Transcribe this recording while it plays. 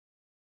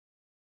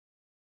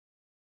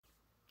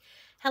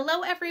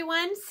Hello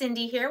everyone,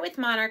 Cindy here with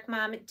Monarch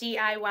Mom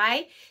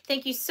DIY.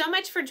 Thank you so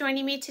much for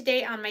joining me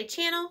today on my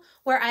channel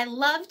where I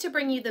love to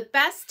bring you the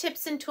best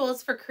tips and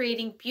tools for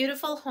creating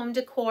beautiful home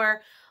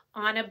decor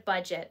on a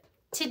budget.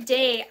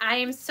 Today I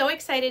am so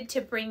excited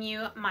to bring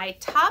you my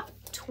top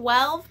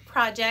 12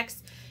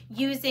 projects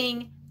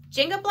using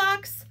Jenga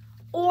blocks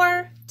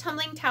or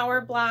tumbling tower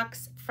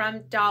blocks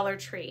from Dollar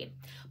Tree.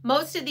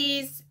 Most of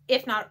these,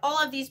 if not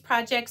all of these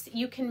projects,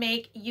 you can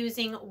make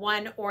using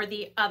one or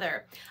the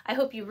other. I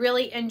hope you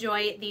really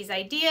enjoy these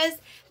ideas.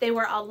 They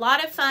were a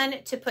lot of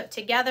fun to put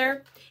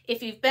together.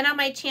 If you've been on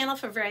my channel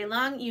for very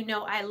long, you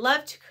know I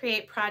love to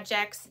create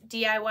projects,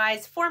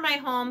 DIYs for my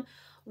home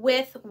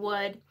with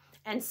wood.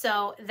 And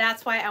so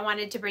that's why I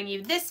wanted to bring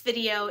you this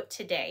video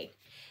today.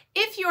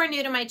 If you are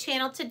new to my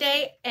channel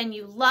today and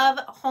you love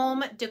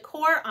home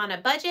decor on a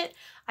budget,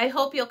 I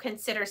hope you'll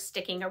consider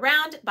sticking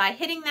around by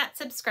hitting that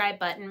subscribe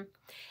button.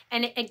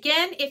 And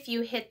again, if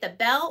you hit the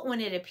bell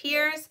when it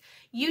appears,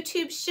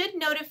 YouTube should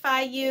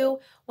notify you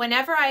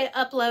whenever I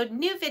upload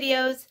new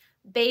videos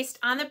based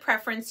on the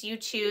preference you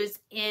choose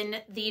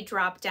in the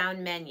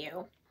drop-down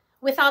menu.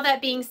 With all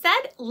that being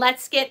said,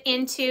 let's get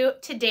into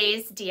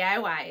today's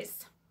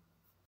DIYs.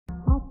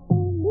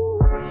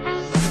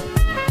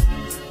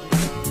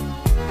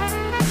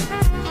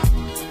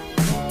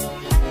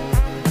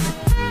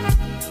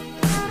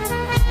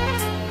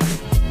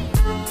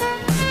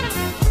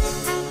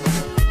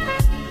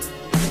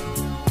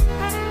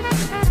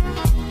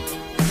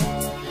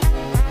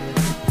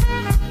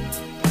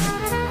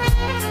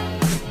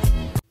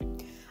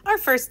 Our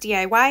first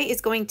DIY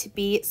is going to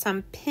be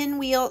some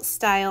pinwheel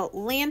style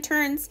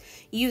lanterns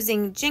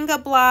using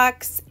Jenga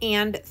blocks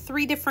and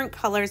 3 different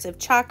colors of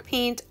chalk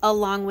paint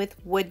along with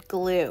wood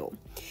glue.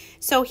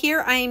 So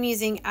here I am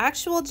using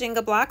actual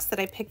Jenga blocks that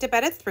I picked up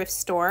at a thrift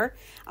store.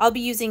 I'll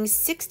be using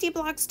 60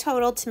 blocks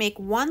total to make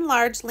 1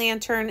 large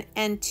lantern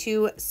and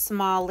 2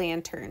 small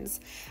lanterns.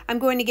 I'm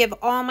going to give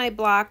all my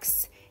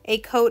blocks a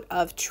coat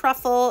of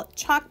truffle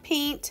chalk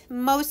paint,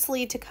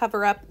 mostly to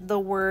cover up the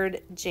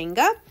word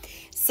Jenga.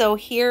 So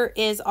here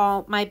is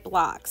all my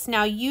blocks.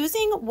 Now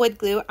using wood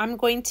glue, I'm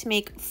going to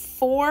make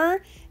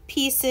 4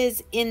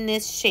 pieces in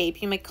this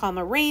shape. You might call them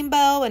a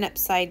rainbow, an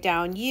upside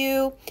down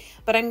U,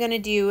 but I'm going to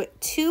do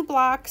 2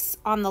 blocks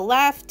on the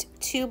left,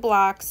 2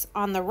 blocks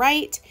on the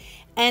right,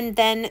 and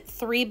then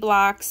 3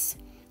 blocks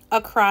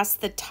across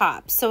the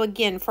top. So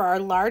again, for our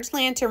large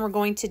lantern, we're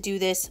going to do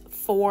this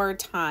 4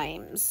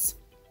 times.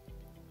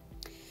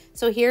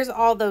 So here's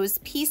all those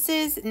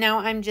pieces. Now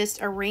I'm just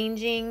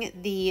arranging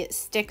the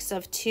sticks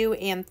of 2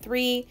 and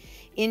 3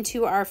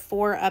 into our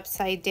 4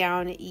 upside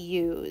down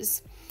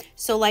U's.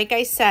 So like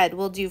I said,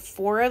 we'll do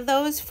 4 of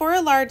those for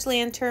a large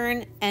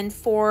lantern and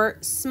 4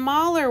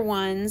 smaller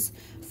ones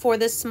for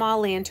the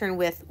small lantern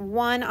with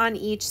 1 on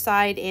each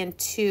side and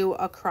 2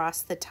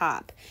 across the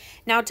top.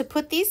 Now to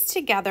put these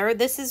together,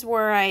 this is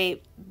where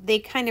they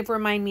kind of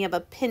remind me of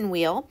a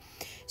pinwheel.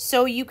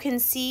 So you can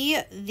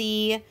see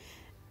the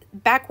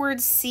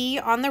backwards C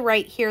on the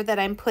right here that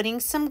I'm putting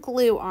some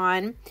glue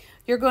on.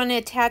 You're going to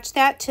attach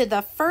that to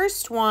the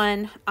first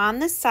one on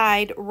the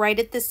side right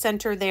at the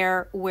center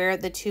there where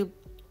the 2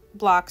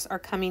 blocks are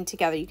coming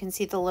together. You can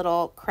see the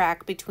little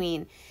crack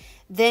between.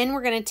 Then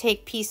we're going to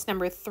take piece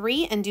number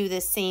 3 and do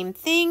the same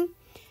thing.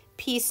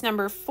 Piece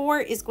number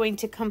 4 is going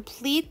to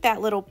complete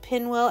that little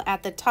pinwheel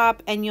at the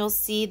top, and you'll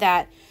see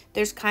that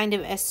there's kind of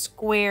a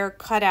square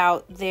cut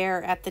out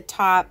there at the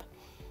top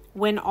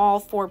when all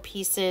 4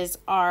 pieces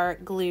are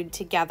glued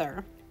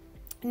together.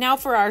 Now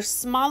for our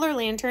smaller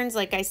lanterns,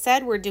 like I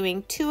said, we're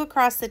doing 2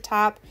 across the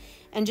top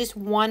and just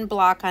 1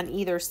 block on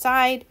either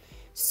side.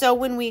 So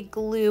when we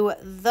glue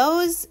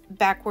those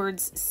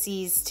backwards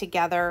C's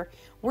together,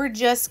 we're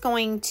just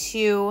going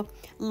to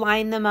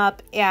line them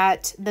up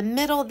at the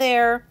middle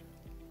there,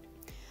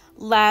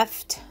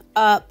 left,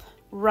 up,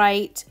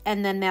 right,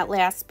 and then that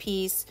last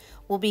piece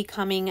will be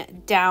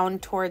coming down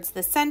towards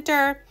the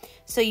center.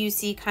 So you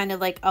see kind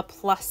of like a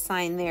plus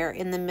sign there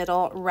in the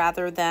middle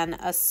rather than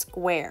a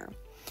square.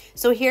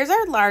 So here's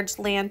our large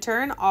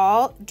lantern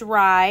all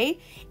dry,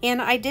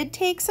 and I did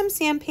take some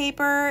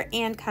sandpaper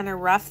and kind of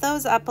rough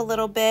those up a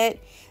little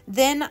bit.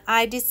 Then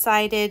I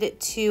decided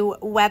to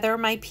weather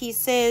my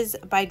pieces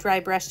by dry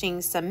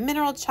brushing some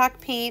mineral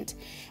chalk paint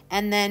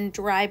and then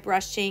dry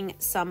brushing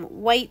some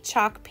white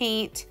chalk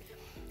paint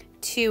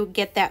to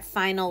get that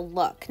final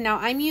look. Now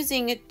I'm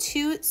using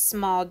 2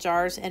 small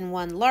jars and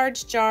 1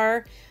 large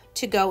jar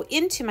to go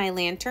into my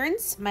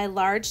lanterns. My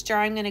large jar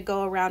I'm going to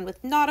go around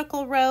with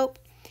nautical rope,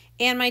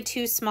 and my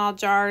 2 small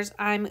jars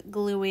I'm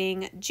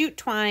gluing jute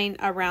twine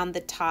around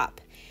the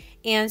top.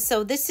 And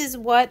so this is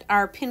what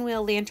our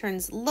pinwheel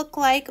lanterns look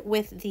like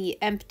with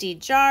the empty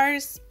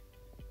jars.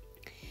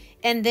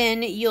 And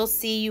then you'll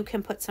see you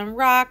can put some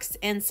rocks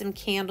and some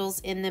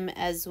candles in them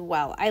as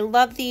well. I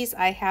love these.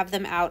 I have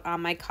them out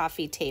on my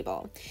coffee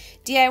table.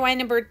 DIY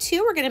number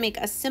 2, we're going to make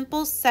a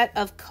simple set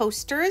of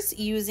coasters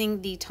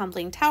using the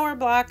tumbling tower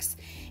blocks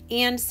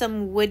and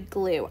some wood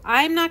glue.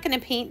 I'm not going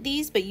to paint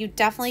these, but you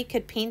definitely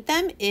could paint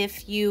them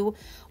if you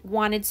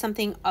wanted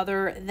something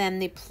other than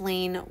the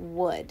plain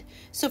wood.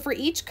 So for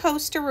each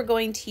coaster, we're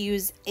going to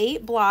use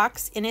 8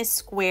 blocks in a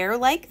square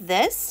like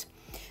this.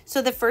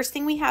 So the first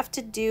thing we have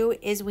to do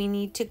is we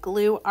need to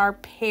glue our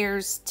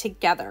pairs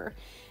together.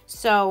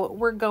 So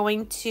we're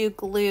going to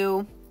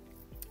glue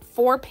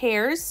 4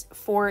 pairs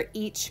for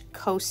each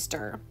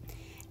coaster,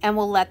 and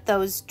we'll let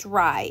those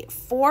dry.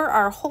 For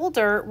our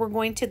holder, we're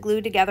going to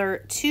glue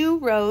together 2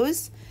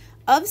 rows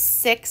of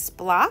 6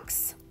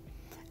 blocks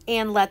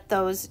and let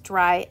those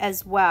dry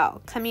as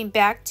well. Coming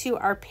back to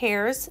our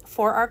pairs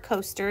for our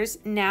coasters,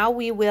 now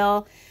we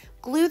will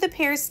glue the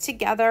pairs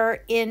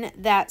together in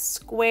that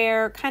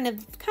square, kind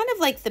of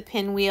like the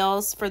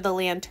pinwheels for the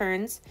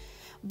lanterns,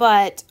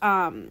 but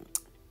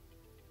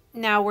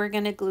now we're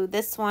going to glue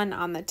this one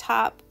on the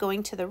top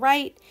going to the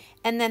right,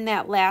 and then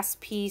that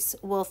last piece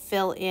will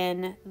fill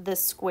in the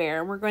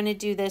square. We're going to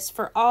do this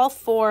for all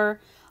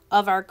 4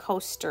 of our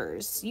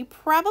coasters. You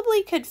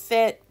probably could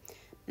fit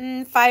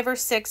 5 or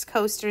 6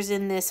 coasters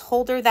in this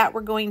holder that we're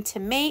going to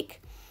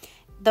make.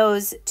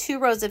 Those 2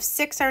 rows of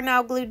 6 are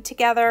now glued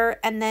together,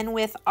 and then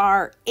with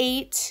our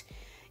 8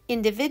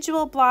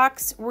 individual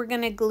blocks, we're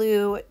going to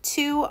glue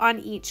 2 on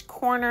each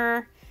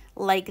corner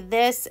like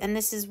this, and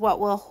this is what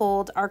will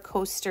hold our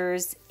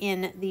coasters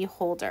in the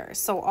holder.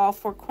 So all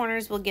 4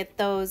 corners will get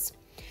those.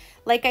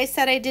 Like I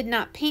said, I did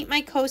not paint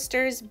my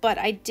coasters, but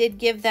I did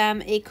give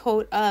them a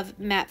coat of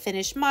matte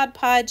finish Mod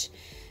Podge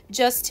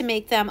just to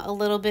make them a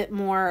little bit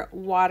more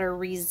water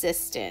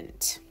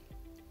resistant.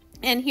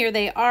 And here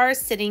they are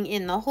sitting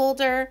in the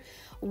holder,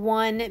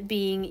 one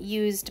being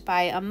used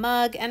by a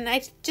mug. And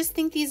I just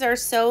think these are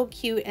so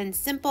cute and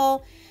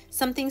simple.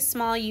 Something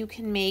small you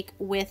can make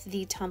with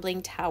the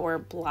tumbling tower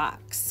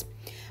blocks.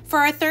 For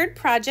our third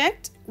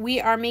project, we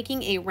are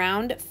making a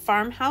round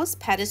farmhouse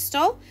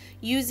pedestal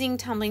using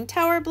tumbling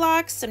tower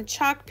blocks, some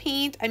chalk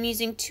paint. I'm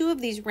using 2 of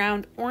these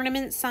round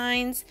ornament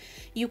signs.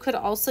 You could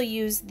also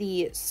use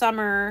the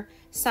summer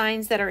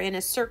signs that are in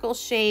a circle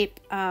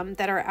shape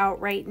that are out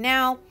right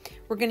now.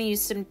 We're going to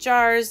use some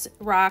jars,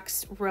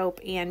 rocks,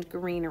 rope, and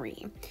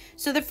greenery.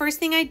 So the first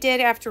thing I did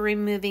after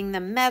removing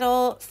the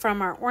metal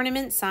from our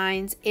ornament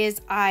signs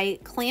is I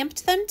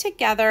clamped them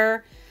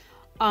together,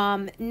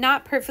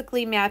 not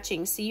perfectly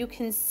matching. So you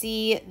can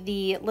see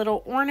the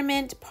little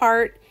ornament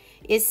part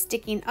is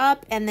sticking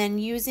up, and then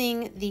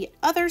using the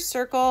other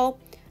circle,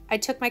 I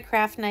took my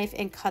craft knife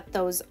and cut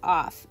those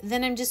off.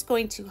 Then I'm just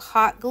going to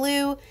hot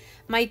glue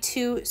my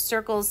 2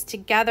 circles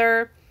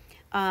together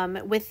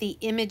with the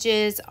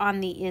images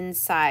on the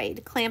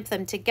inside. Clamp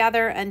them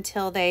together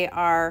until they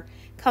are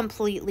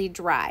completely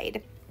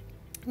dried.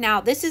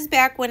 Now, this is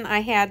back when I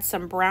had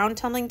some brown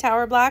tumbling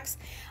tower blocks.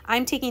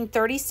 I'm taking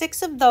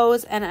 36 of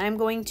those and I'm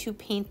going to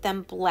paint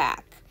them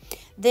black.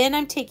 Then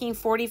I'm taking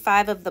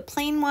 45 of the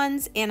plain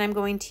ones and I'm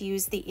going to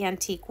use the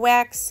antique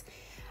wax.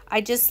 I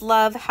just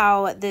love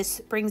how this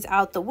brings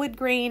out the wood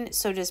grain,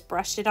 so just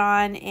brush it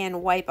on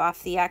and wipe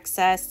off the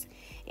excess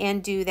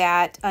and do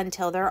that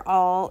until they're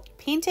all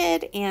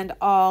painted and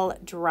all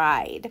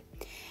dried.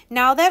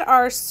 Now that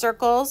our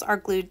circles are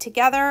glued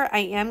together, I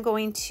am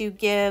going to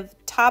give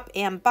top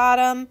and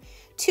bottom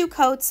 2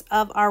 coats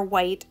of our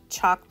white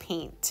chalk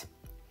paint.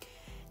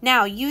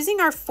 Now,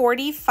 using our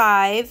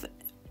 45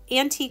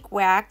 antique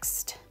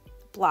waxed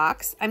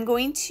blocks, I'm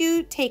going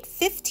to take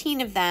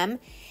 15 of them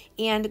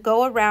and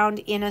go around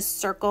in a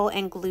circle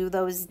and glue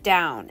those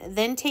down.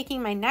 Then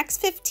taking my next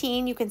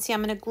 15, you can see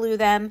I'm going to glue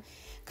them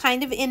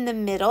kind of in the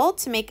middle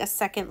to make a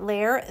second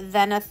layer,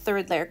 then a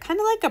third layer, kind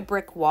of like a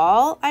brick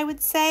wall, I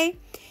would say.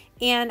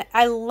 And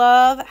I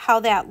love how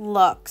that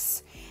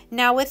looks.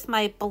 Now with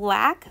my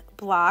black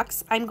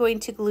blocks, I'm going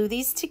to glue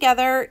these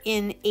together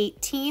in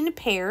 18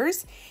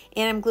 pairs,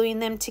 and I'm gluing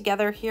them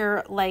together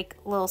here like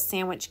little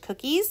sandwich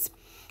cookies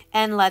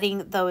and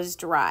letting those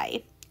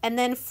dry. And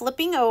then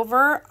flipping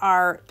over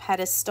our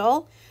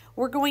pedestal,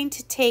 we're going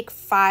to take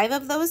 5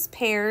 of those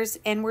pairs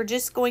and we're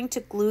just going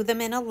to glue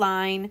them in a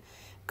line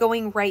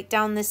going right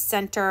down the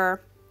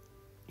center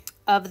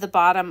of the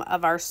bottom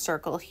of our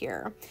circle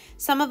here.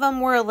 Some of them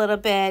were a little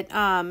bit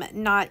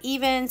not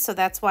even, so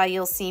that's why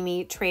you'll see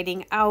me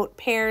trading out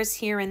pairs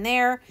here and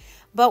there.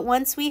 But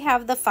once we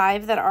have the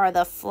 5 that are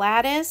the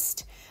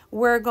flattest,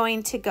 we're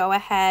going to go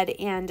ahead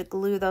and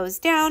glue those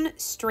down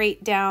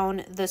straight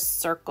down the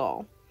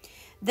circle.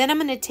 Then I'm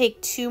going to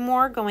take 2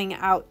 more going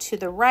out to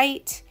the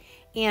right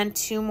and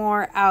 2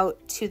 more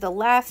out to the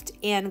left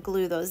and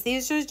glue those.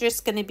 These are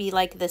just going to be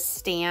like the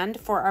stand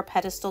for our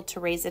pedestal to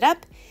raise it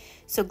up.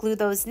 So glue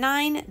those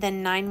 9,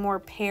 then 9 more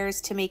pairs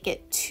to make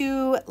it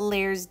 2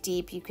 layers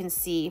deep, you can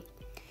see.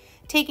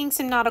 Taking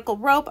some nautical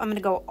rope, I'm going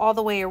to go all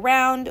the way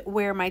around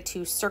where my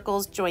 2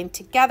 circles join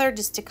together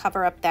just to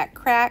cover up that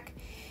crack.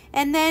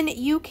 And then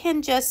you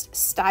can just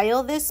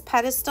style this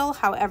pedestal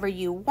however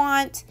you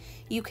want.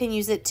 You can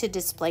use it to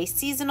display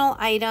seasonal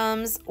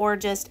items or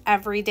just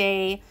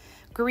everyday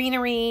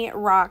greenery,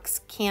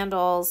 rocks,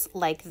 candles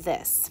like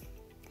this.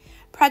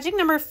 Project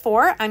number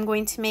 4, I'm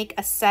going to make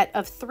a set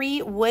of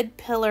 3 wood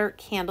pillar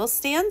candle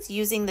stands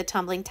using the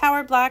tumbling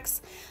tower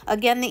blocks,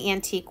 again the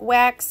antique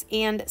wax,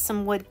 and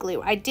some wood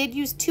glue. I did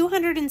use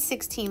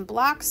 216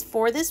 blocks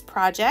for this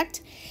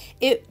project.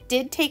 It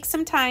did take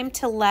some time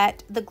to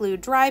let the glue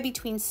dry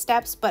between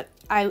steps, but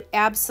I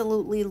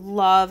absolutely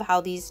love how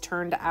these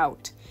turned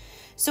out.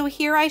 So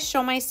here I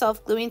show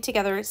myself gluing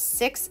together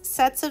 6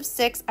 sets of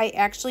 6. I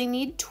actually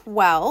need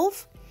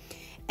 12.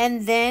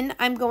 And then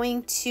I'm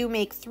going to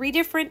make 3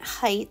 different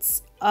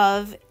heights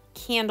of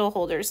candle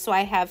holders. So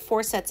I have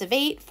 4 sets of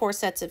 8, 4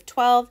 sets of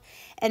 12,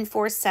 and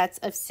 4 sets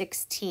of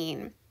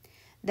 16.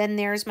 Then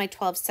there's my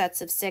 12 sets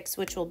of 6,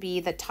 which will be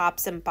the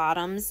tops and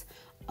bottoms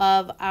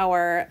of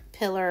our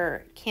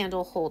pillar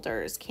candle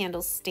holders,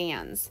 candle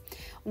stands.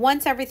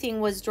 Once everything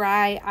was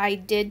dry, I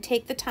did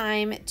take the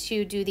time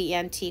to do the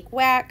antique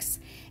wax,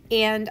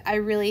 and I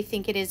really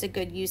think it is a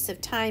good use of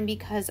time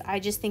because I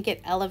just think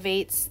it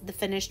elevates the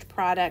finished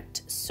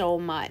product so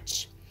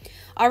much.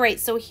 All right,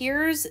 so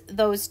here's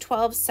those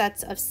 12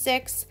 sets of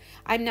 6.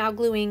 I'm now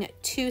gluing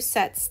 2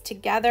 sets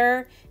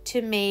together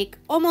to make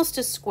almost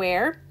a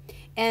square,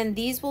 and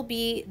these will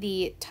be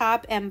the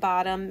top and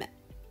bottom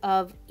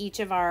of each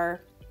of our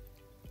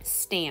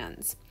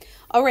stands.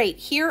 All right,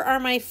 here are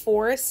my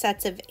 4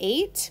 sets of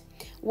 8.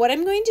 What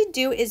I'm going to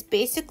do is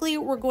basically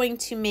we're going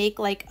to make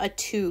like a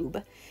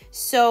tube.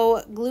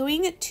 So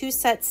gluing 2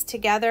 sets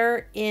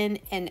together in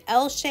an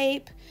L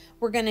shape,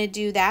 we're going to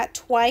do that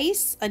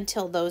twice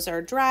until those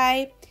are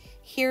dry.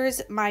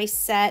 Here's my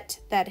set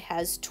that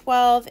has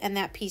 12 and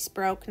that piece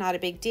broke, not a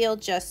big deal,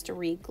 just to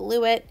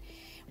re-glue it.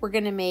 We're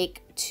going to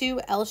make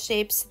 2 L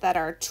shapes that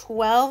are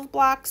 12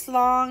 blocks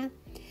long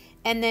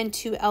and then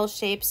 2 L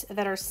shapes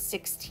that are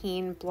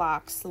 16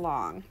 blocks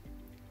long.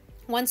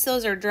 Once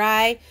those are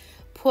dry,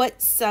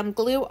 put some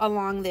glue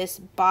along this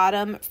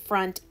bottom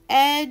front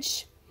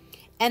edge,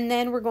 and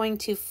then we're going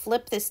to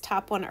flip this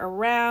top one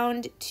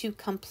around to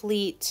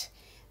complete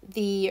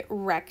the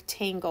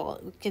rectangle.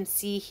 You can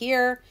see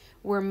here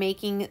we're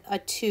making a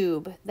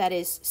tube that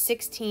is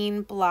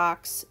 16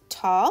 blocks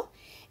tall,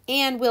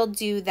 and we'll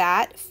do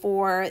that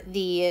for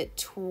the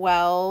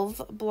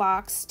 12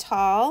 blocks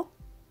tall.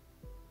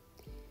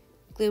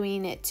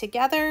 Gluing it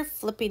together,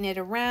 flipping it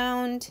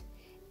around,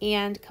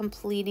 and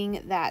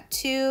completing that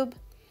tube.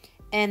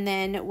 And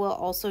then we'll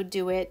also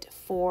do it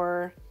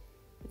for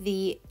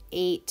the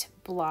 8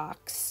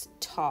 blocks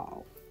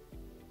tall.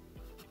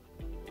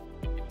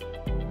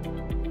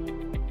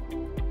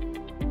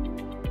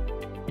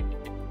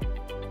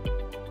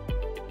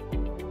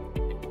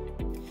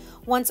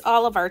 Once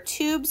all of our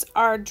tubes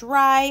are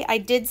dry, I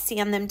did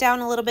sand them down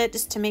a little bit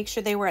just to make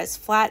sure they were as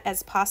flat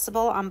as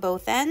possible on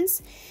both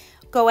ends.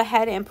 Go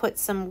ahead and put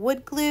some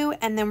wood glue,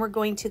 and then we're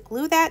going to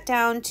glue that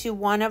down to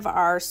one of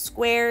our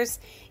squares,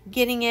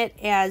 getting it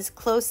as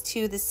close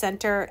to the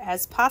center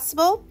as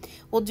possible.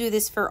 We'll do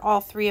this for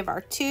all 3 of our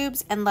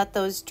tubes and let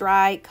those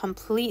dry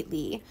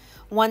completely.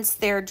 Once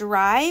they're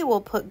dry, we'll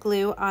put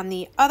glue on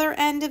the other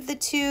end of the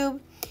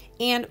tube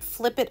and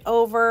flip it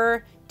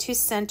over to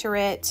center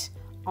it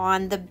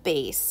on the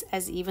base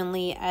as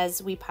evenly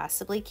as we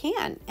possibly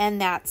can. And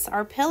that's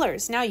our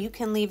pillars. Now you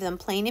can leave them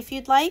plain if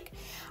you'd like.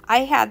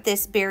 I had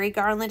this berry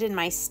garland in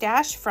my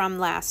stash from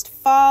last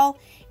fall.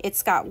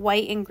 It's got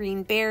white and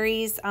green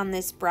berries on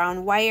this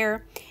brown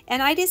wire,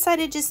 and I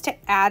decided just to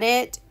add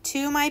it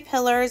to my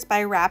pillars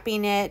by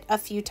wrapping it a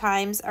few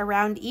times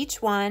around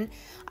each one.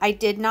 I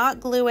did not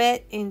glue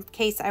it in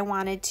case I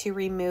wanted to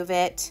remove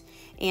it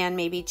and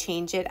maybe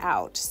change it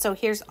out. So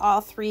here's all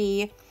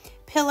 3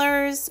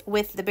 pillars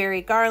with the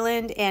berry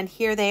garland, and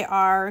here they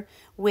are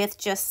with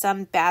just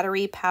some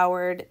battery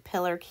powered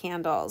pillar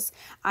candles.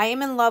 I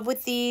am in love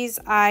with these.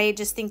 I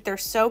just think they're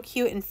so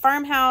cute in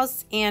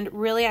Farmhouse, and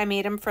really I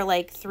made them for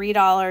like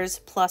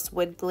 $3 plus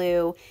wood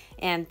glue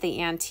and the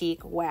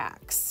antique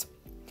wax.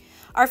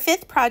 Our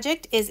 5th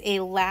project is a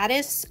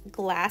lattice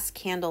glass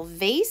candle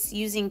vase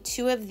using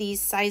 2 of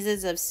these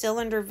sizes of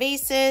cylinder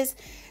vases,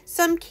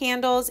 some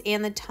candles,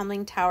 and the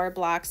tumbling tower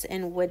blocks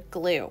and wood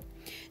glue.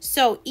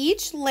 So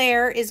each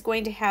layer is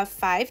going to have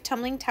 5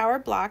 tumbling tower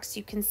blocks.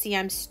 You can see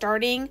I'm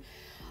starting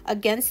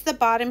against the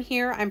bottom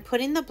here. I'm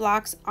putting the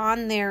blocks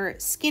on their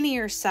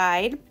skinnier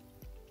side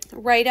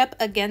right up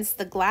against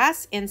the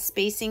glass and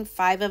spacing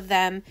 5 of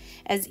them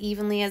as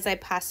evenly as I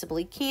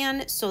possibly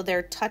can so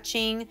they're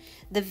touching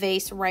the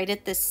vase right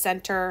at the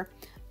center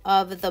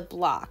of the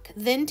block.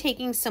 Then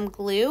taking some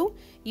glue,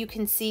 you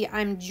can see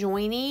I'm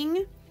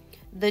joining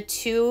the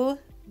 2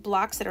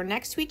 blocks that are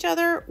next to each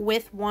other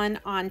with one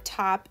on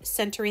top,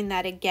 centering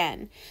that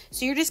again.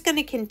 So you're just going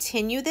to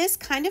continue this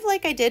kind of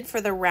like I did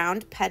for the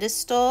round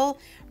pedestal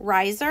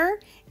riser,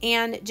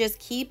 and just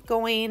keep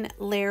going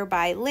layer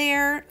by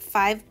layer,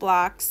 5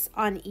 blocks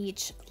on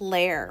each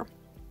layer.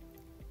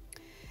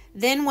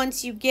 Then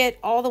once you get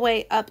all the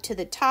way up to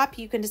the top,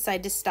 you can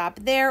decide to stop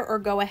there or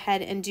go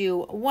ahead and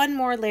do one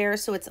more layer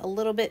so it's a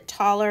little bit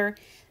taller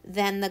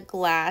than the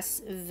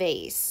glass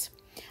vase.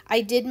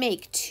 I did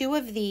make 2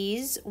 of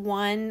these,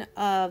 one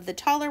of the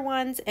taller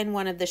ones and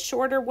one of the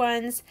shorter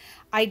ones.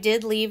 I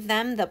did leave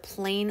them the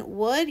plain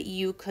wood.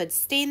 You could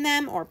stain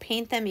them or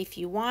paint them if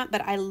you want,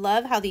 but I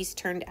love how these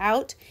turned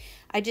out.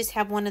 I just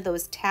have one of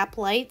those tap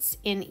lights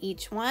in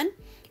each one,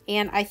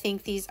 and I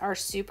think these are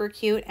super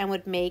cute and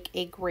would make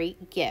a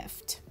great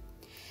gift.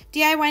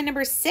 DIY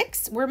number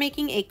 6, we're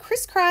making a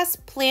crisscross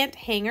plant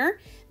hanger.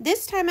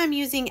 This time I'm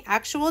using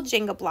actual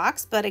Jenga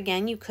blocks, but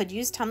again, you could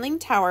use tumbling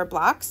tower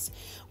blocks.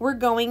 We're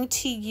going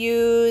to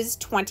use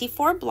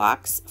 24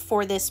 blocks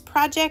for this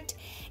project,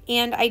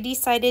 and I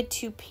decided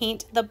to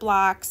paint the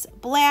blocks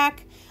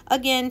black,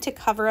 again, to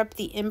cover up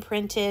the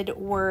imprinted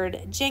word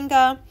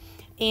Jenga,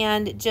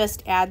 and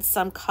just add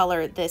some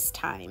color this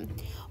time.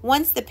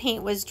 Once the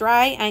paint was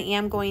dry, I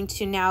am going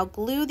to now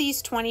glue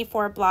these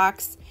 24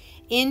 blocks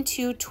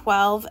into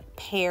 12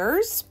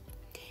 pairs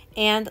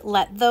and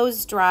let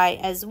those dry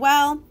as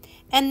well.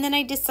 And then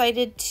I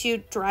decided to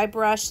dry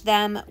brush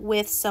them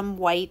with some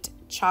white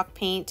chalk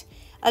paint,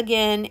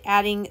 again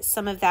adding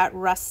some of that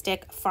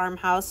rustic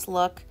farmhouse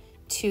look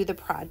to the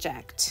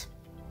project.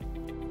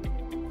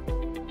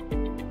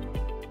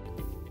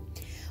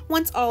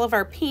 Once all of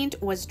our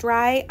paint was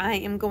dry, I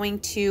am going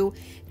to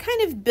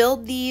kind of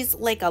build these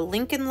like a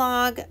Lincoln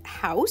log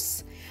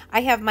house.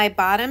 I have my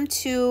bottom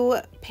 2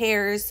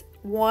 pairs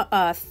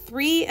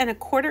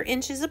 3¼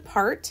 inches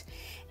apart,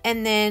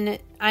 and then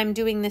I'm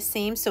doing the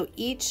same. So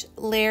each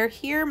layer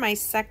here, my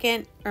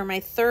second or my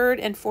third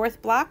and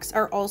fourth blocks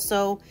are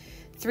also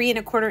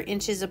 3¼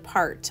 inches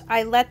apart.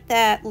 I let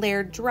that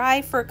layer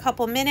dry for a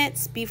couple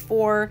minutes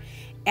before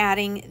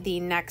adding the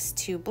next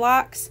 2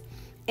 blocks,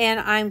 and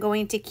I'm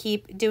going to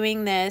keep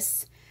doing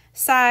this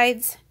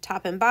sides,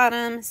 top and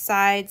bottom,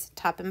 sides,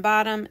 top and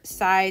bottom,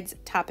 sides,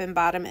 top and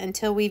bottom,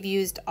 until we've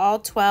used all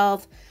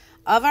 12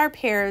 of our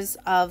pairs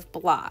of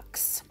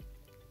blocks.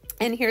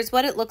 And here's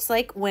what it looks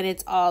like when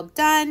it's all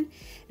done.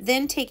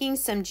 Then taking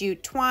some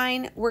jute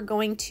twine, we're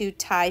going to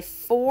tie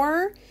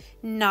 4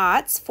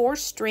 knots, 4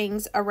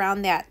 strings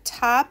around that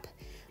top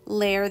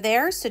layer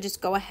there. So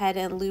just go ahead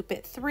and loop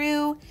it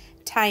through,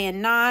 tie a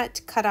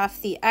knot, cut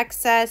off the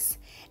excess,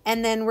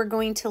 and then we're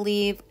going to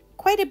leave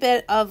quite a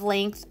bit of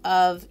length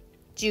of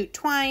jute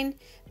twine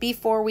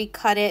before we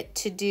cut it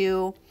to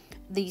do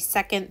the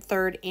second,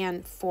 third,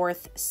 and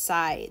fourth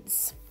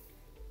sides.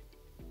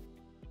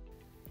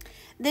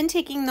 Then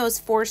taking those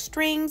 4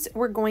 strings,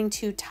 we're going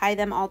to tie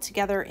them all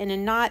together in a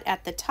knot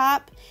at the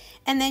top,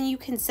 and then you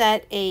can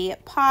set a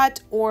pot,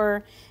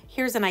 or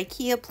here's an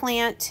IKEA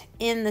plant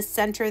in the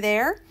center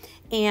there,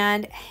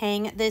 and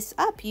hang this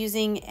up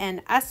using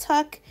an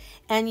S-hook,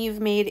 and you've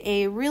made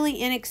a really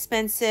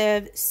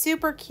inexpensive,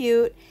 super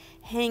cute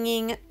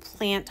hanging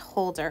plant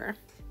holder.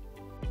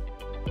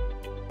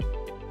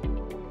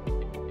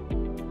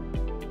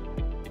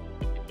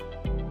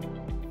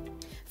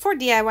 For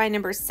DIY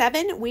number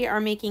 7, we are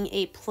making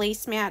a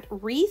placemat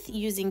wreath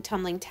using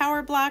tumbling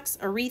tower blocks,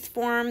 a wreath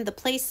form, the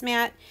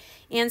placemat,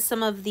 and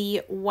some of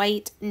the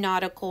white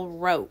nautical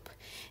rope.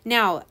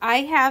 Now, I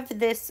have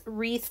this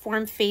wreath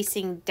form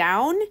facing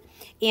down,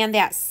 and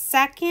that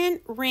second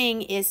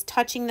ring is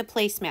touching the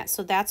placemat.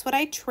 So that's what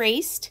I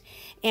traced,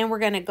 and we're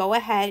going to go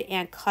ahead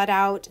and cut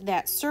out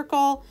that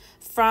circle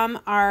from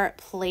our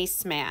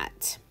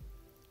placemat.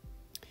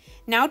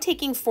 Now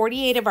taking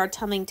 48 of our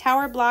tumbling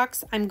tower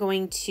blocks, I'm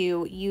going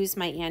to use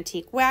my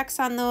antique wax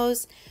on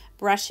those,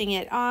 brushing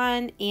it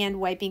on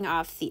and wiping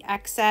off the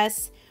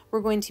excess.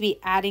 We're going to be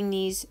adding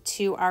these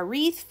to our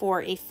wreath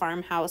for a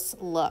farmhouse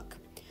look.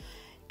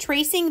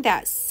 Tracing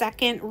that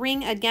second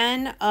ring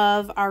again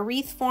of our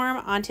wreath form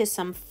onto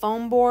some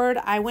foam board,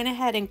 I went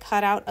ahead and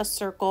cut out a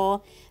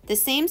circle the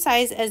same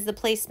size as the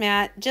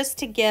placemat just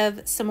to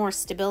give some more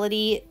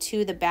stability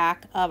to the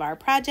back of our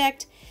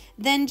project.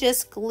 Then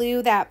just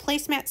glue that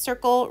placemat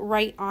circle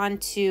right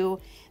onto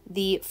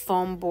the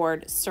foam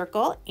board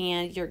circle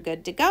and you're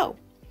good to go.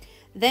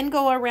 Then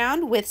go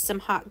around with some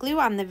hot glue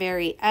on the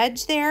very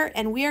edge there,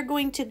 and we are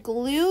going to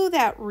glue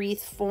that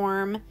wreath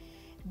form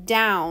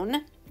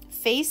down,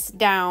 face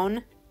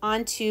down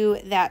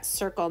onto that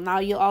circle. Now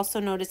you'll also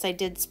notice I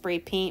did spray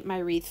paint my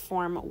wreath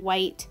form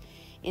white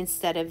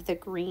instead of the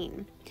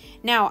green.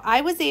 Now I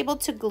was able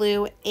to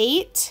glue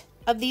 8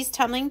 of these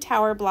tumbling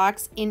tower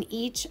blocks in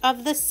each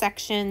of the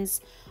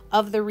sections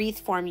of the wreath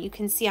form. You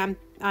can see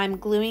I'm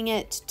gluing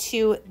it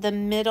to the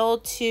middle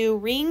 2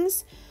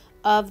 rings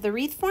of the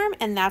wreath form,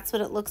 and that's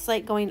what it looks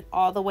like going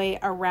all the way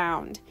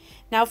around.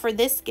 Now for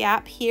this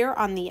gap here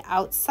on the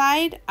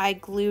outside, I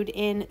glued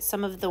in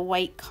some of the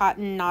white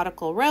cotton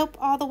nautical rope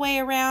all the way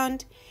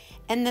around,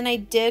 and then I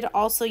did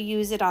also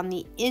use it on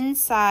the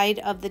inside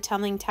of the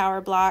tumbling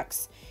tower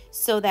blocks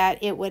so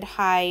that it would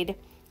hide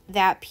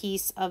that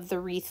piece of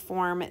the wreath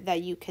form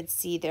that you could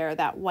see there,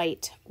 that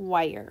white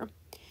wire.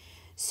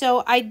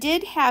 So I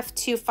did have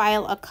to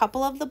file a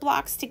couple of the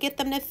blocks to get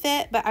them to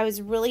fit, but I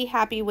was really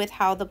happy with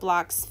how the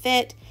blocks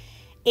fit.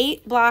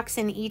 8 blocks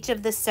in each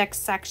of the 6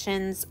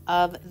 sections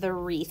of the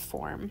wreath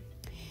form.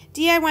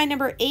 DIY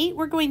number 8,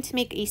 we're going to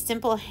make a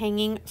simple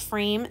hanging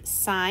frame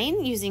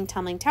sign using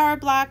tumbling tower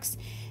blocks,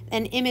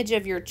 an image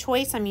of your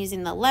choice. I'm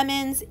using the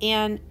lemons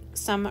and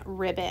some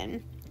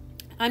ribbon.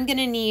 I'm going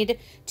to need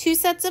 2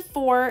 sets of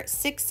 4,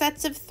 6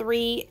 sets of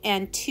 3,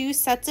 and 2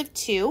 sets of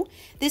 2.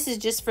 This is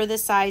just for the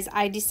size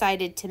I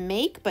decided to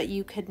make, but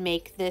you could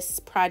make this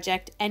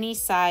project any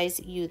size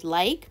you'd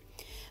like.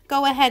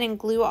 Go ahead and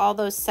glue all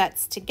those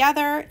sets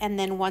together, and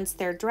then once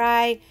they're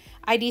dry,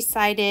 I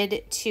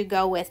decided to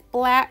go with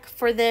black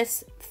for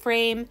this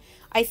frame.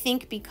 I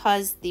think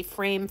because the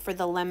frame for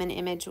the lemon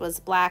image was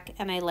black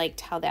and I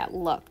liked how that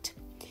looked.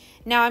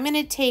 Now I'm going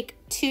to take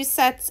 2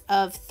 sets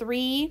of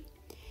 3,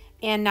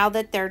 and now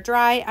that they're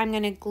dry, I'm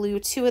going to glue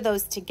 2 of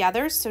those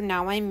together. So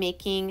now I'm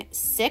making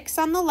 6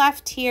 on the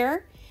left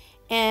here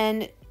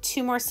and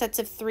 2 more sets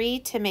of 3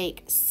 to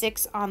make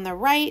 6 on the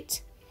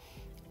right.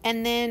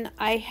 And then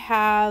I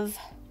have,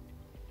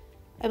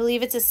 I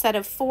believe it's a set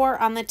of 4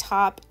 on the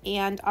top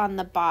and on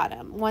the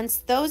bottom. Once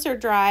those are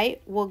dry,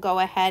 we'll go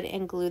ahead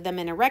and glue them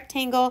in a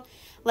rectangle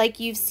like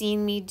you've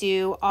seen me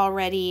do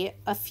already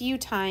a few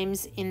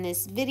times in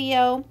this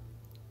video.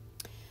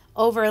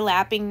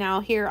 Overlapping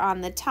now here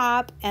on the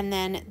top, and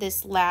then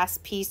this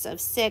last piece of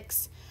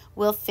 6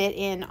 will fit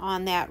in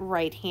on that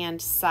right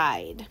hand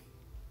side.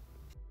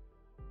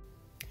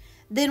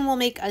 Then we'll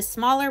make a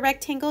smaller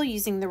rectangle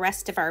using the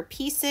rest of our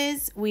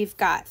pieces. We've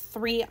got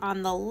 3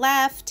 on the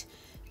left,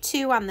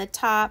 2 on the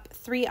top,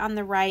 3 on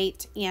the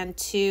right, and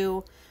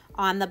 2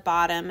 on the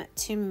bottom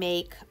to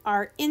make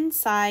our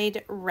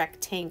inside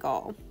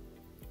rectangle.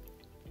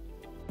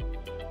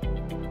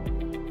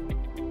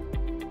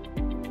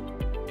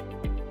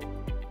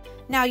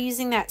 Now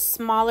using that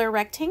smaller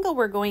rectangle,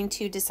 we're going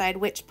to decide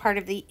which part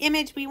of the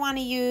image we want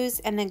to use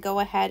and then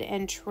go ahead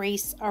and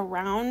trace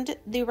around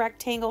the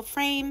rectangle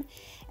frame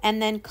and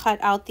then cut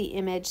out the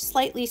image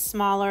slightly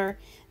smaller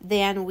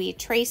than we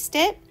traced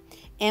it.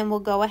 And we'll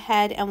go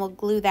ahead and we'll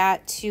glue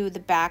that to the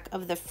back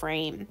of the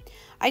frame.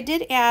 I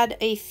did add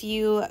a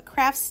few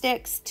craft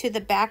sticks to the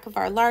back of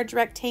our large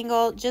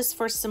rectangle just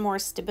for some more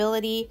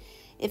stability.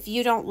 If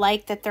you don't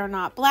like that they're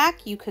not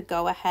black, you could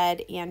go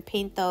ahead and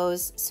paint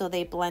those so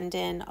they blend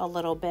in a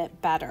little bit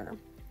better.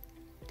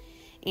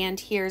 And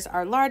here's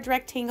our large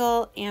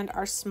rectangle and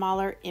our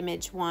smaller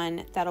image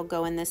one that'll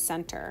go in the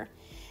center.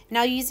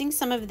 Now using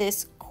some of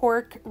this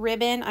cork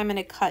ribbon, I'm going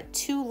to cut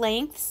 2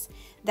 lengths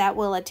that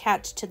will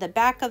attach to the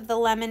back of the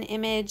lemon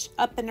image,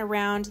 up and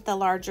around the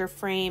larger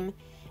frame,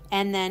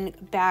 and then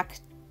back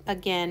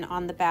again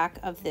on the back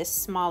of this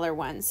smaller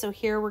one. So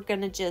here we're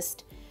going to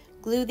just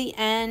glue the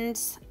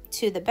ends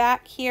to the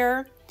back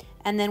here,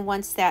 and then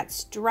once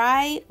that's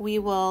dry, we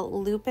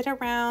will loop it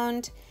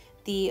around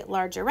the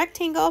larger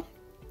rectangle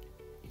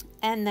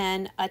and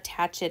then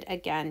attach it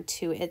again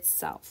to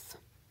itself.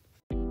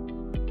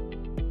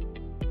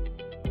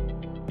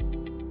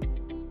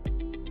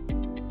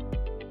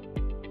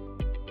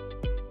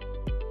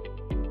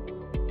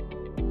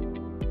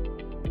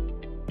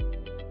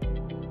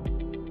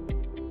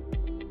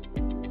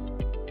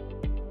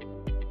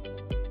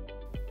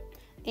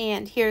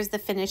 And here's the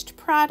finished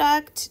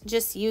product.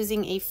 Just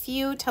using a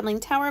few tumbling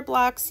tower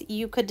blocks,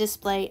 you could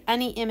display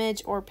any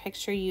image or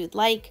picture you'd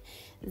like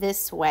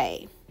this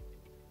way.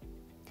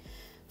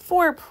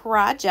 For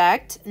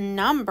project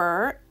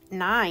number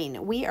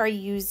 9, we are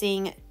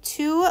using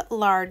 2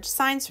 large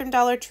signs from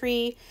Dollar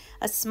Tree,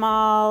 a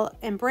small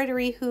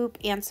embroidery hoop,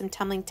 and some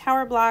tumbling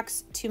tower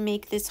blocks to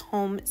make this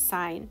home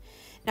sign.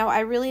 Now, I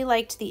really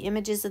liked the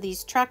images of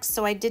these trucks,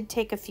 so I did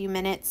take a few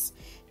minutes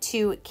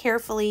to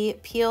carefully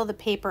peel the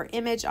paper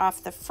image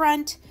off the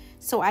front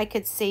so I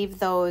could save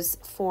those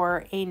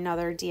for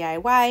another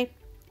DIY.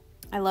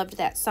 I loved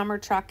that summer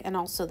truck and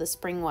also the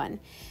spring one.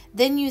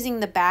 Then using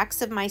the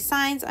backs of my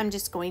signs, I'm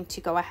just going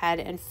to go ahead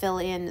and fill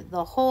in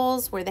the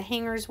holes where the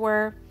hangers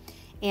were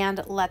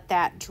and let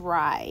that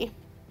dry.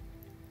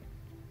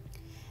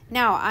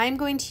 Now I'm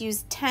going to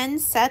use 10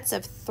 sets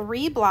of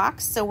 3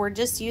 blocks, so we're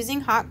just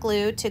using hot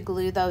glue to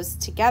glue those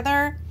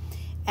together,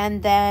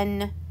 and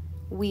then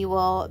we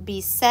will be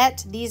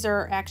set. These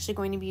are actually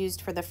going to be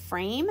used for the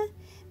frame.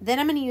 Then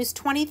I'm going to use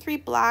 23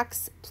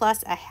 blocks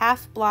plus a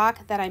half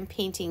block that I'm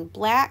painting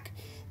black.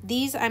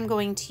 These I'm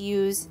going to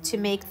use to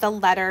make the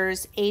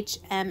letters H,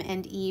 M,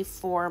 and E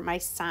for my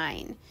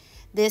sign.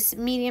 This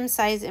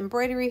medium-sized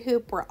embroidery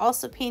hoop we're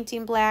also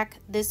painting black.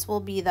 This will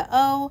be the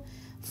O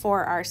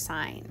for our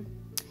sign.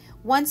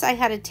 Once I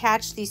had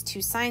attached these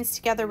 2 signs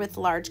together with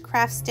large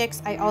craft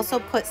sticks, I also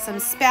put some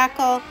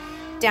spackle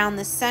down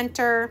the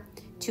center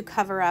to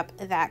cover up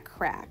that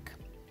crack.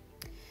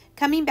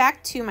 Coming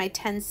back to my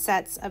 10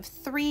 sets of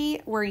 3,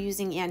 we're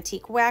using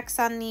antique wax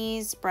on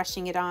these,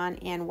 brushing it on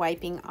and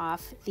wiping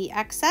off the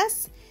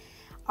excess.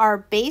 Our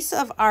base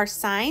of our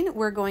sign,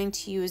 we're going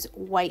to use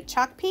white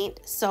chalk paint,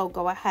 so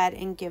go ahead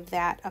and give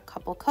that a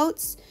couple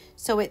coats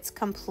so it's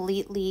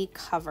completely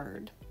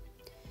covered.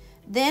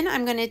 Then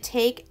I'm going to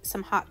take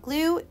some hot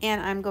glue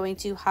and I'm going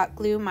to hot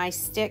glue my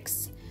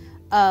sticks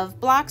of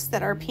blocks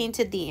that are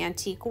painted the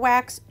antique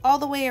wax all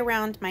the way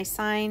around my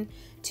sign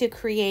to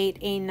create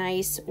a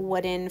nice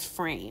wooden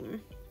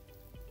frame.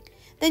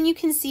 Then you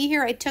can see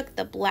here I took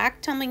the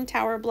black tumbling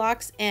tower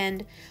blocks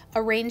and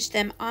arranged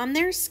them on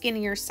their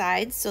skinnier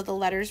sides so the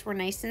letters were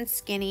nice and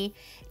skinny,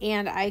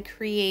 and I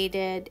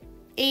created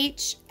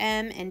H,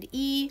 M, and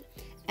E,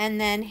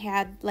 and then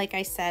had, like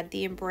I said,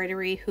 the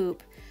embroidery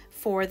hoop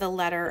for the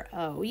letter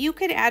O. You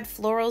could add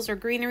florals or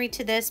greenery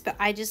to this, but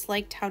I just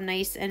liked how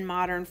nice and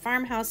modern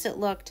farmhouse it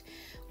looked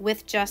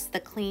with just the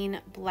clean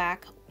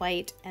black,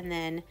 white, and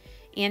then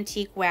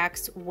antique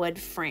wax wood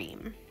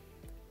frame.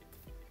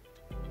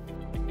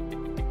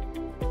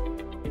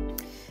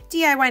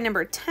 DIY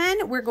number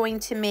 10, we're going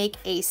to make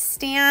a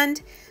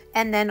stand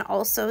and then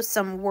also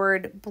some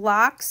word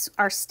blocks.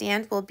 Our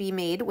stand will be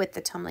made with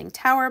the tumbling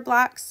tower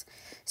blocks.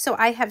 So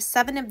I have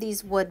 7 of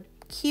these wood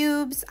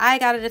cubes. I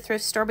got at a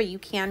thrift store, but you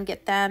can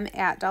get them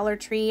at Dollar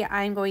Tree.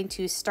 I'm going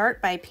to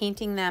start by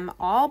painting them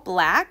all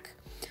black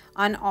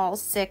on all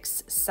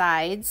 6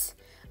 sides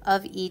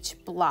of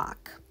each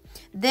block.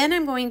 Then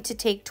I'm going to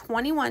take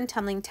 21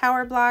 tumbling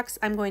tower blocks.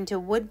 I'm going to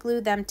wood glue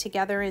them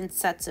together in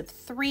sets of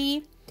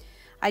 3.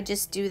 I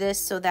just do this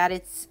so that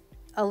it's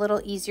a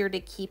little easier to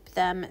keep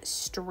them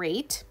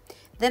straight.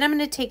 Then I'm going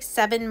to take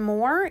 7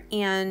 more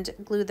and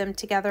glue them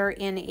together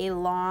in a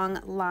long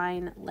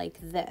line like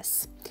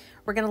this.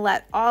 We're going to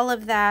let all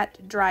of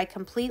that dry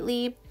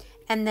completely,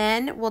 and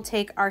then we'll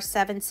take our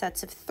 7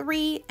 sets of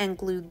 3 and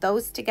glue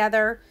those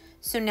together.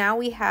 So now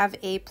we have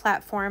a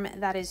platform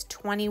that is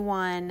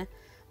 21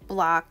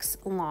 blocks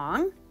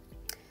long.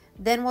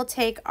 Then we'll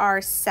take our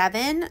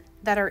 7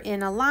 that are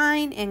in a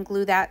line and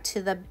glue that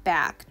to the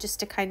back just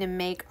to kind of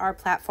make our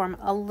platform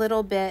a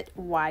little bit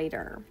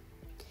wider.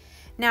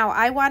 Now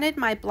I wanted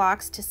my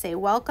blocks to say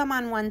welcome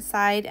on one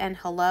side and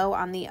hello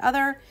on the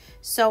other,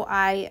 so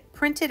I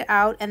printed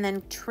out and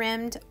then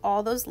trimmed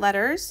all those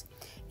letters,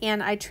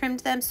 and I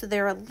trimmed them so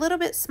they're a little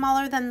bit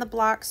smaller than the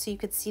blocks so you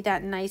could see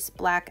that nice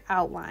black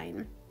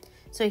outline.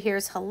 So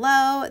here's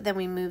hello, then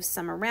we move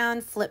some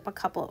around, flip a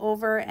couple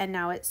over, and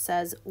now it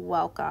says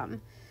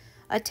welcome.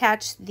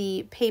 Attach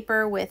the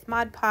paper with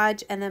Mod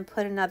Podge and then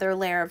put another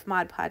layer of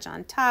Mod Podge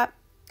on top.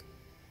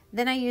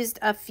 Then I used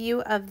a few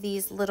of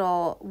these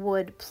little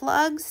wood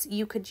plugs.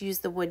 You could use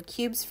the wood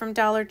cubes from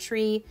Dollar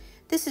Tree.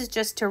 This is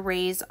just to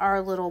raise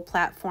our little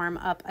platform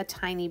up a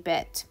tiny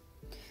bit.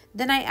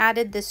 Then I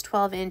added this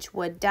 12-inch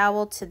wood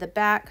dowel to the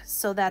back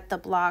so that the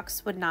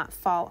blocks would not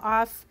fall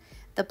off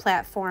the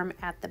platform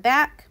at the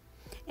back.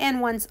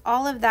 And once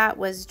all of that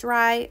was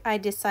dry, I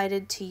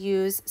decided to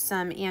use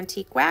some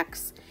antique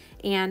wax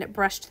and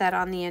brushed that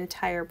on the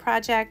entire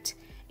project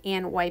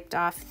and wiped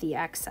off the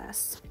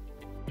excess.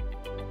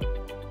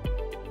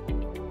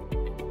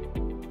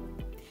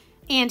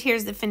 And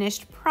here's the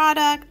finished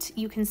product.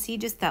 You can see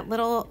just that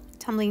little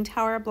tumbling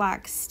tower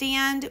block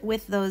stand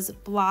with those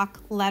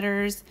block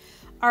letters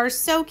are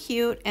so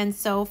cute and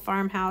so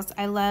farmhouse.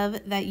 I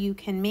love that you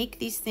can make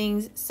these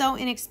things so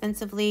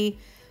inexpensively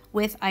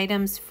with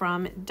items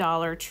from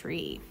Dollar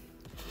Tree.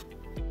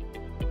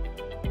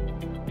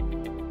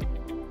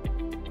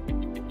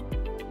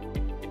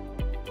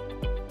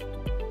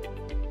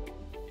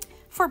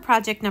 For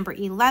project number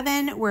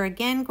 11, we're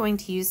again going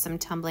to use some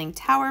tumbling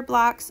tower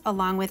blocks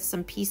along with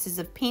some pieces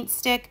of paint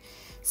stick,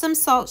 some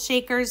salt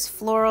shakers,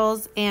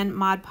 florals, and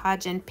Mod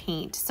Podge and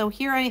paint. So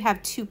here I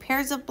have 2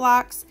 pairs of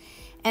blocks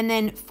and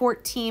then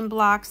 14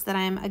 blocks that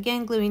I'm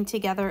again gluing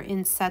together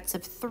in sets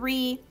of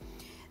 3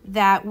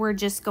 that we're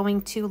just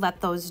going to let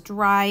those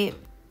dry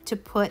to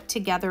put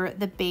together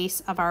the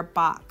base of our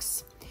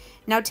box.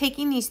 Now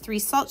taking these 3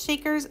 salt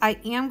shakers, I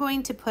am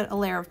going to put a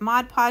layer of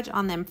Mod Podge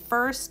on them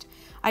first.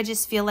 I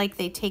just feel like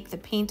they take the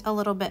paint a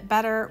little bit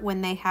better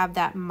when they have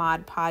that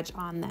Mod Podge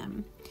on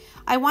them.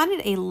 I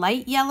wanted a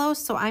light yellow,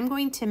 so I'm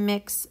going to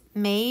mix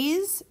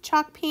maize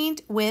chalk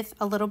paint with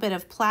a little bit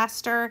of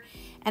plaster,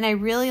 and I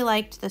really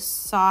liked the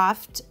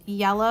soft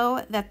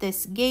yellow that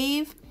this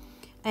gave,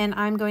 and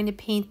I'm going to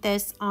paint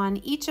this on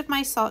each of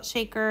my salt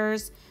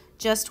shakers,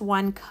 just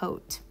 1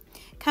 coat.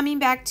 Coming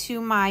back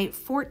to my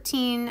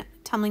 14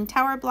 tumbling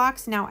tower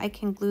blocks, now I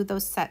can glue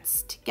those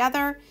sets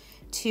together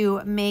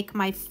to make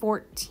my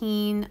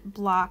 14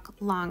 block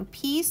long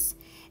piece.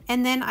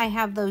 And then I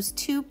have those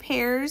 2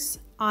 pairs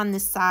on the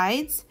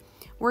sides.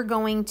 We're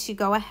going to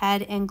go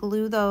ahead and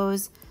glue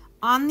those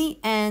on the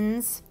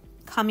ends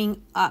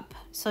coming up.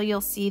 So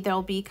you'll see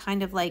there'll be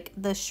kind of like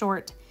the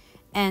short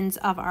ends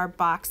of our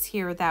box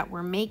here that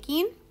we're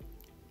making.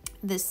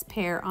 This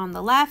pair on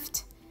the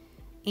left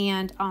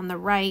and on the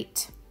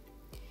right.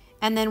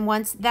 And then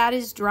once that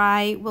is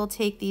dry, we'll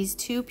take these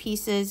 2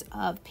 pieces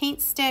of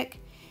paint stick,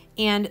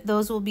 and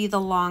those will be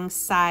the long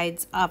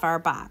sides of our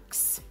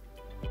box.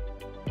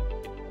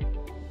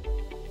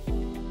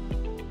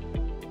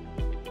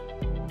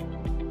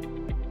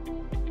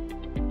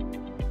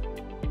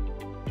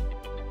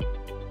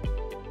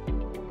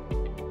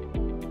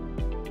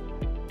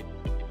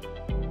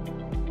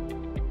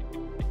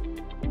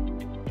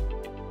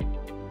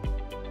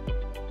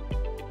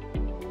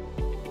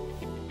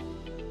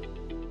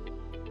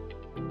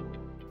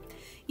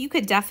 You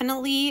could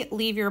definitely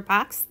leave your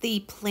box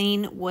the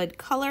plain wood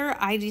color.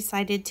 I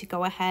decided to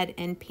go ahead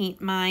and paint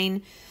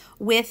mine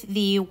with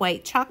the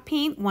white chalk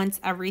paint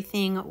once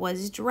everything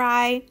was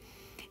dry.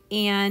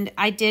 And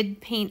I did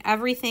paint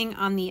everything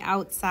on the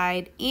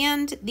outside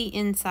and the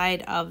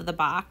inside of the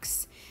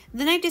box.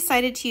 Then I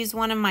decided to use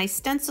one of my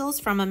stencils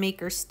from a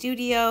Maker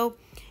Studio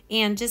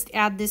and just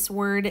add this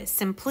word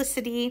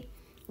simplicity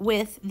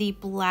with the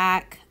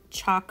black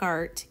chalk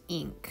art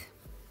ink.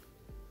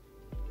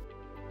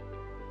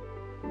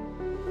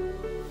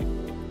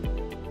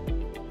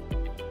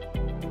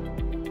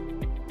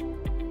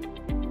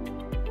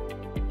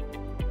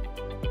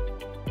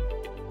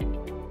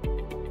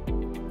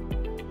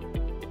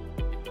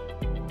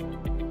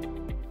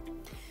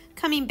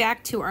 Coming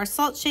back to our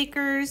salt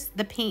shakers,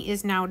 the paint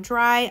is now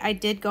dry. I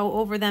did go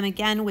over them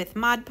again with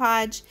Mod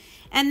Podge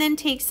and then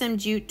take some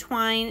jute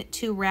twine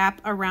to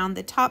wrap around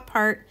the top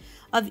part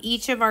of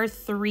each of our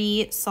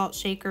 3 salt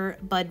shaker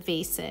Bud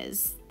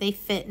vases. They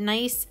fit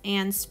nice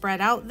and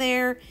spread out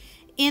there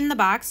in the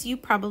box. You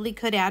probably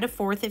could add a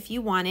 4th if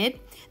you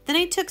wanted. Then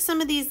I took some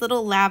of these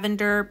little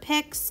lavender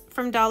picks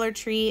from Dollar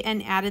Tree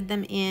and added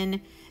them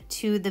in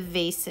to the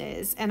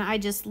vases, and I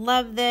just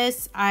love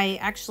this. I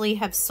actually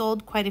have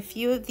sold quite a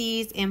few of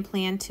these and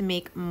plan to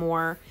make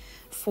more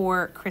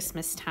for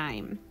Christmas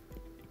time.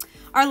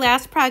 Our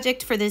last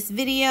project for this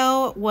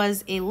video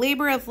was a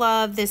labor of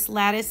love, this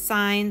lattice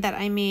sign that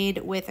I made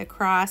with a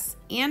cross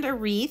and a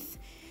wreath.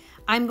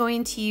 I'm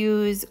going to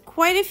use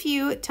quite a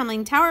few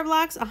tumbling tower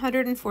blocks,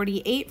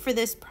 148 for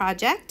this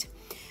project.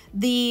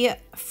 The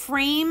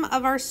frame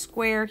of our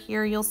square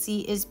here, you'll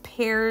see, is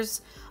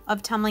pairs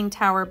of tumbling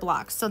tower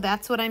blocks. So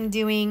that's what I'm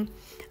doing.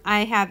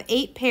 I have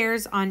 8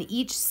 pairs on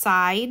each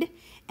side,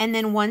 and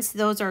then once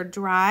those are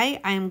dry,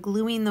 I am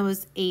gluing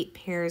those 8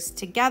 pairs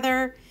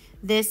together.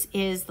 This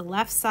is the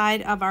left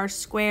side of our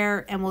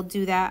square, and we'll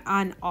do that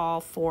on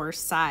all 4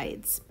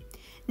 sides.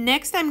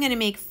 Next, I'm going to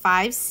make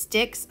 5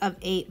 sticks of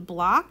 8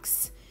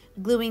 blocks,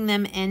 gluing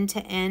them end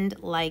to end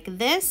like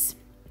this,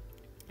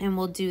 and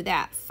we'll do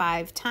that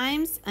 5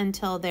 times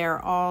until they're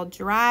all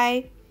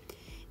dry.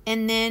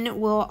 And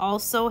then we'll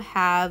also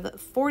have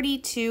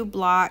 42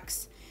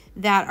 blocks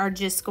that are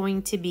just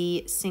going to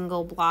be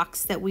single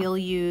blocks that we'll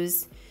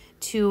use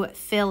to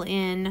fill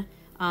in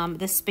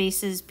the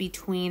spaces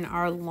between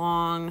our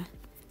long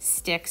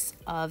sticks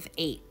of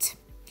 8.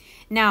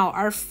 Now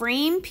our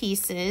frame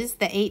pieces,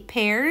 the 8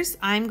 pairs,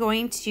 I'm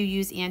going to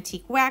use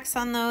antique wax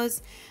on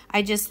those.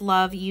 I just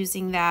love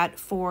using that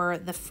for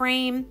the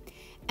frame.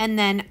 And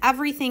then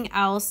everything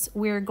else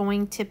we're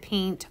going to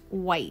paint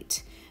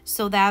white.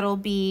 So that'll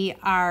be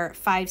our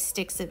 5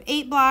 sticks of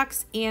 8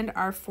 blocks and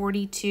our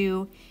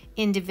 42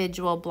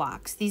 individual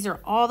blocks. These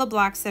are all the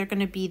blocks that are going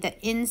to be the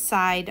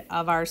inside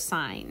of our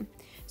sign.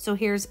 So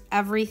here's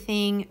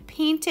everything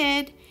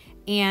painted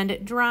and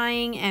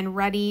drying and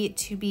ready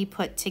to be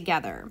put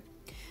together.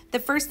 The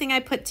first thing I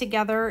put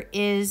together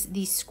is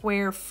the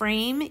square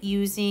frame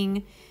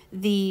using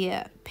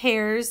the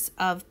pairs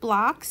of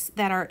blocks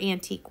that are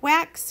antique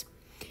wax.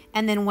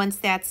 And then once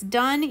that's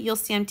done, you'll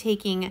see I'm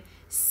taking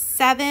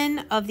 7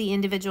 of the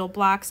individual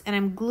blocks and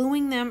I'm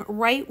gluing them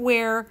right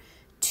where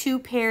 2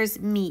 pairs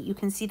meet. You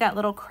can see that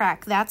little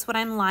crack. That's what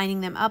I'm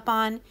lining them up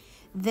on.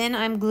 Then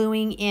I'm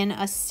gluing in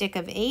a stick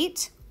of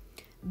 8.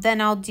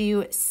 Then I'll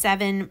do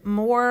 7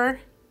 more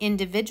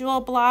individual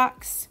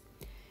blocks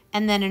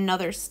and then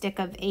another stick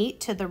of 8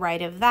 to the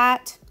right of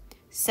that.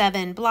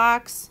 7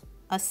 blocks,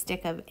 a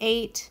stick of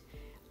 8,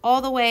 all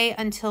the way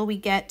until we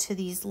get to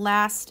these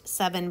last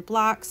 7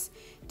 blocks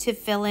to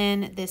fill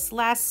in this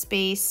last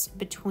space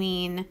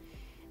between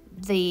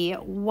the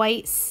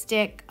white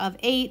stick of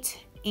 8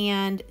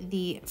 and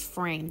the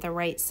frame, the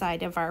right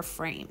side of our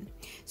frame.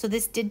 So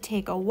this did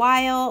take a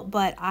while,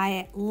 but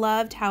I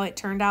loved how it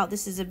turned out.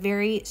 This is a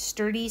very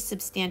sturdy,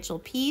 substantial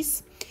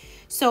piece.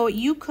 So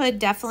you could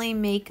definitely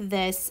make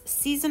this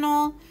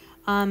seasonal,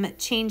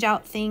 change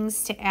out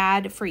things to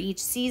add for each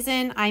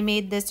season. I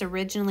made this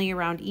originally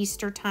around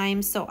Easter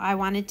time, so I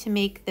wanted to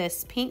make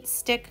this paint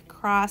stick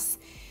cross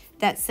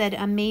that said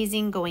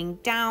amazing going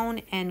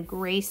down and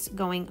grace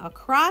going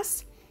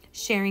across,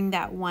 sharing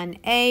that one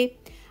A.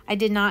 I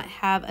did not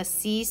have a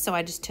C, so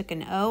I just took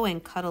an O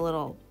and cut a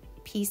little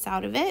piece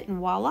out of it, and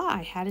voila,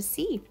 I had a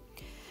C.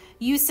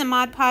 Use some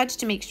Mod Podge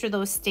to make sure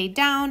those stay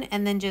down,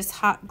 and then just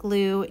hot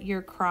glue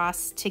your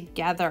cross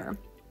together.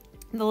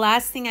 The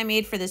last thing I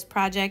made for this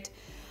project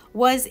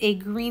was a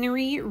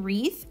greenery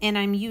wreath, and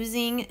I'm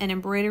using an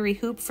embroidery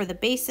hoop for the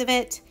base of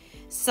it.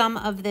 Some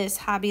of this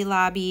Hobby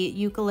Lobby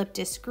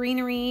eucalyptus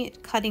greenery,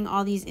 cutting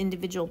all these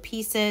individual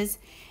pieces,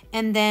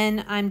 and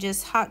then I'm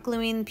just hot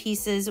gluing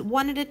pieces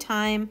one at a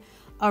time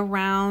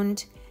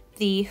around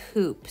the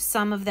hoop.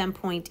 Some of them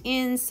point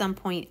in, some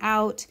point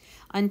out,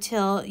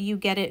 until you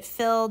get it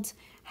filled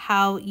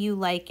how you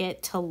like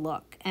it to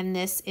look. And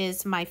this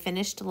is my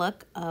finished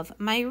look of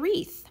my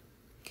wreath.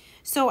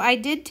 So I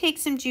did take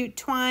some jute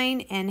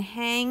twine and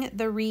hang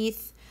the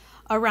wreath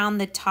around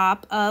the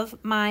top of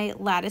my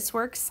lattice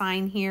work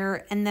sign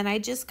here, and then I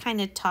just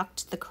kind of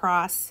tucked the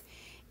cross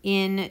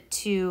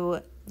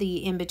into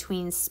the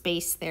in-between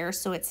space there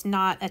so it's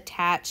not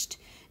attached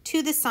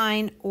to the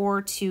sign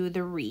or to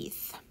the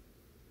wreath.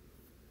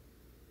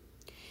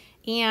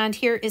 And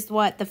here is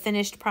what the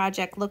finished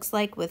project looks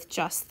like with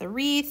just the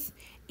wreath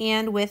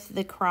and with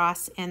the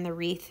cross and the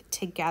wreath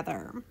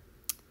together.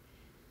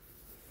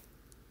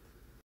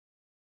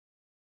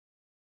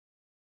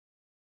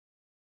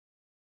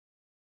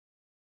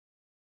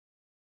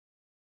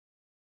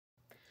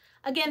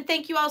 Again,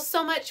 thank you all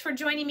so much for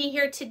joining me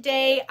here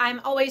today. I'm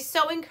always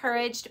so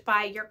encouraged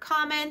by your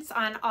comments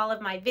on all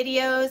of my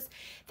videos.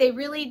 They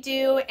really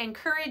do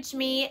encourage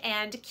me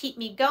and keep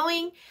me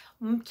going,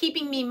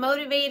 keeping me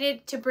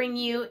motivated to bring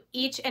you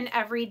each and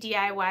every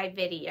DIY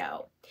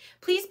video.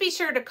 Please be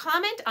sure to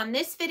comment on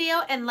this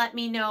video and let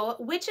me know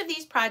which of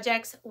these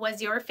projects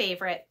was your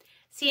favorite.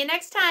 See you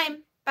next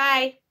time.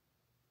 Bye.